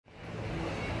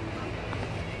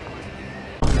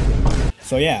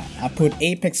So yeah, I put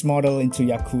Apex model into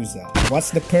Yakuza.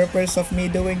 What's the purpose of me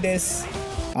doing this?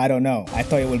 I don't know. I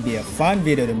thought it would be a fun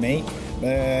video to make,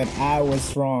 but I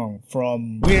was wrong.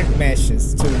 From weird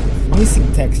meshes to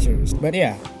missing textures. But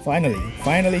yeah,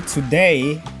 finally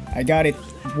today, I got it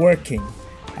working.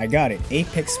 I got it.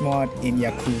 Apex mod in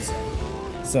Yakuza.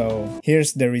 So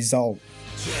here's the result.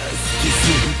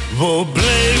 For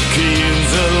breaking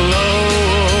the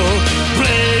law,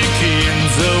 breaking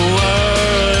the world,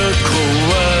 壊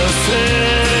せ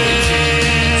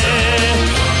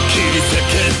切り裂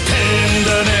けてんだ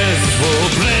ね For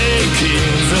breaking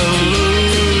the rule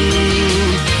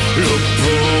六法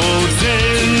全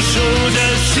書じゃ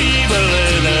縛れ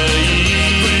ない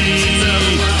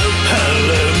波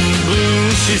乱分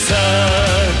子さ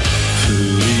振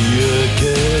り上げ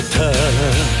た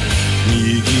握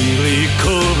り拳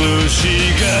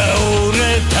が俺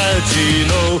たち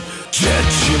のジャッ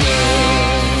ジメント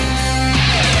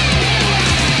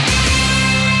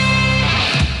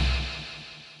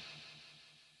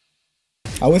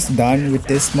I was done with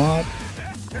this mod,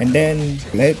 and then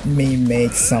let me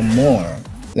make some more.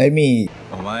 Let me.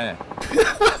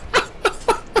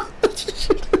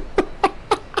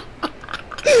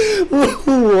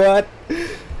 What?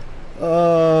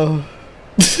 Oh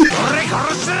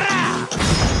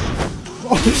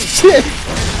shit!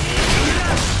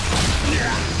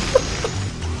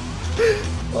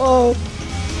 Oh.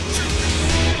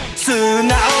 素直に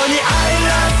I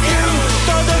love you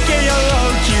届けよう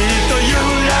きっと You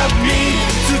love me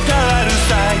伝わる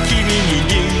さ君に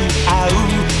似合う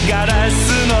ガラス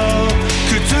の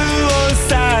靴を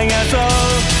探そう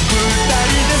二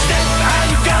人で Step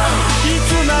and Go い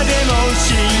つまでも深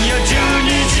夜12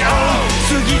時を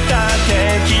過ぎたって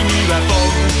君は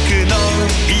僕の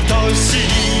愛しい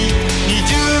24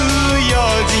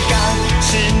時間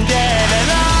シンデレ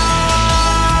ラ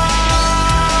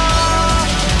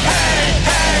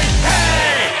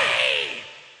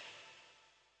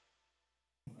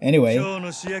Anyway,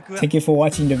 thank you for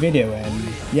watching the video,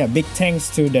 and yeah, big thanks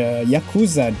to the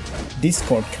Yakuza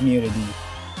Discord community.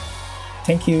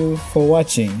 Thank you for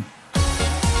watching.